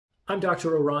I'm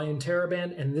Dr. Orion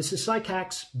Taraban, and this is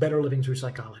PsycHacks, Better Living Through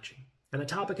Psychology. And the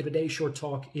topic of today's short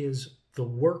talk is the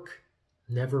work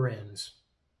never ends.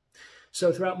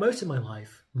 So throughout most of my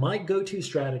life, my go-to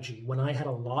strategy when I had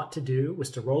a lot to do was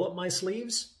to roll up my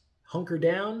sleeves, hunker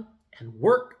down, and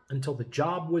work until the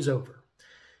job was over.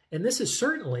 And this is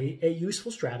certainly a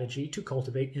useful strategy to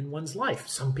cultivate in one's life.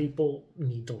 Some people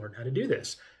need to learn how to do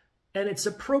this, and it's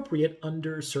appropriate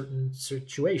under certain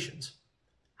situations.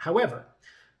 However,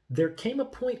 there came a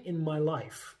point in my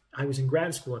life, I was in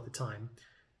grad school at the time,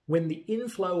 when the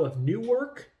inflow of new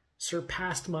work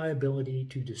surpassed my ability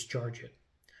to discharge it.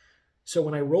 So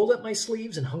when I rolled up my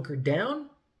sleeves and hunkered down,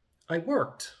 I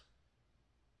worked,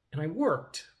 and I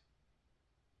worked,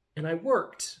 and I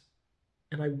worked,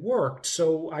 and I worked.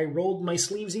 So I rolled my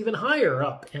sleeves even higher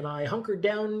up, and I hunkered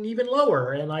down even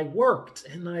lower, and I worked,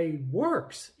 and I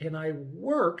worked, and I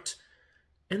worked,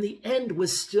 and the end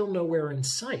was still nowhere in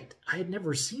sight. I had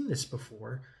never seen this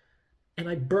before, and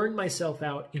I burned myself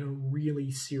out in a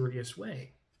really serious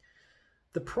way.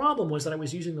 The problem was that I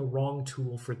was using the wrong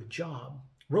tool for the job.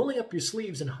 Rolling up your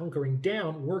sleeves and hunkering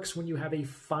down works when you have a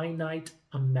finite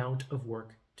amount of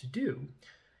work to do.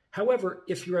 However,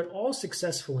 if you're at all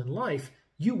successful in life,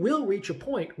 you will reach a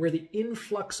point where the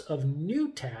influx of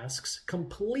new tasks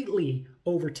completely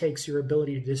overtakes your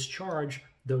ability to discharge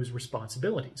those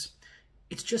responsibilities.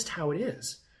 It's just how it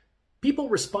is. People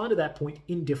respond to that point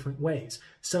in different ways.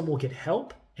 Some will get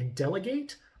help and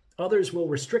delegate. Others will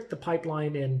restrict the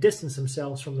pipeline and distance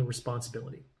themselves from the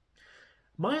responsibility.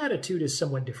 My attitude is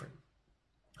somewhat different.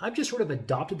 I've just sort of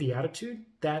adopted the attitude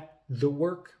that the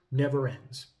work never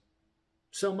ends.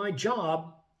 So my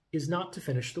job is not to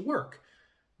finish the work.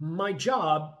 My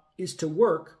job is to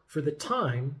work for the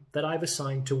time that I've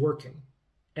assigned to working,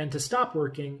 and to stop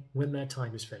working when that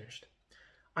time is finished.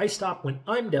 I stop when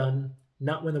I'm done,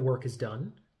 not when the work is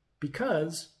done,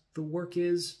 because the work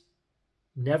is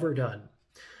never done.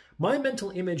 My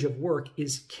mental image of work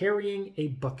is carrying a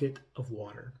bucket of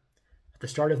water. At the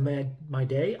start of my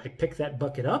day, I pick that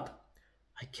bucket up,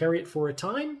 I carry it for a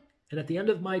time, and at the end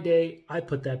of my day, I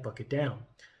put that bucket down.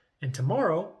 And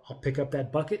tomorrow, I'll pick up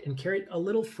that bucket and carry it a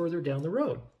little further down the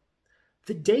road.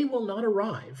 The day will not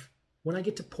arrive when I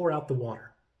get to pour out the water.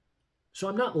 So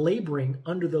I'm not laboring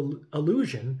under the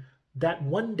illusion that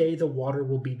one day the water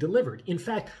will be delivered. In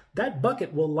fact, that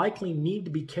bucket will likely need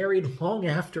to be carried long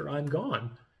after I'm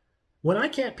gone. When I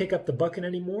can't pick up the bucket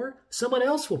anymore, someone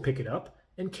else will pick it up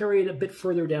and carry it a bit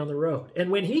further down the road.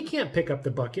 And when he can't pick up the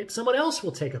bucket, someone else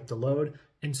will take up the load,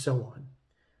 and so on.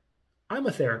 I'm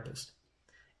a therapist.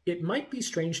 It might be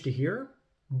strange to hear,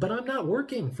 but I'm not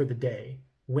working for the day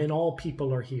when all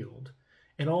people are healed,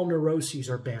 and all neuroses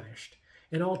are banished,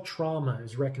 and all trauma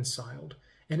is reconciled,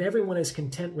 and everyone is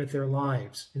content with their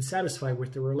lives and satisfied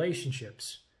with their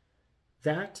relationships.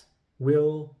 That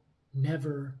will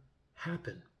never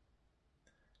happen.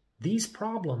 These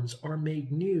problems are made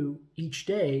new each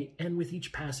day and with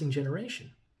each passing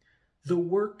generation. The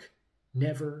work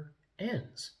never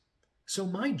ends. So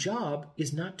my job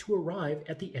is not to arrive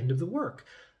at the end of the work.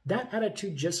 That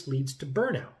attitude just leads to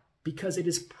burnout because it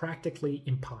is practically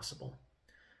impossible.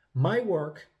 My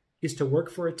work is to work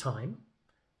for a time,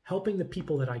 helping the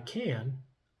people that I can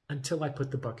until I put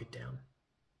the bucket down.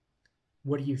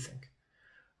 What do you think?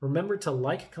 Remember to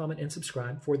like, comment, and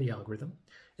subscribe for the algorithm.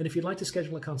 And if you'd like to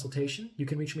schedule a consultation, you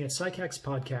can reach me at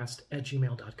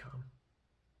psychackspodcast@gmail.com.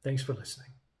 Thanks for listening.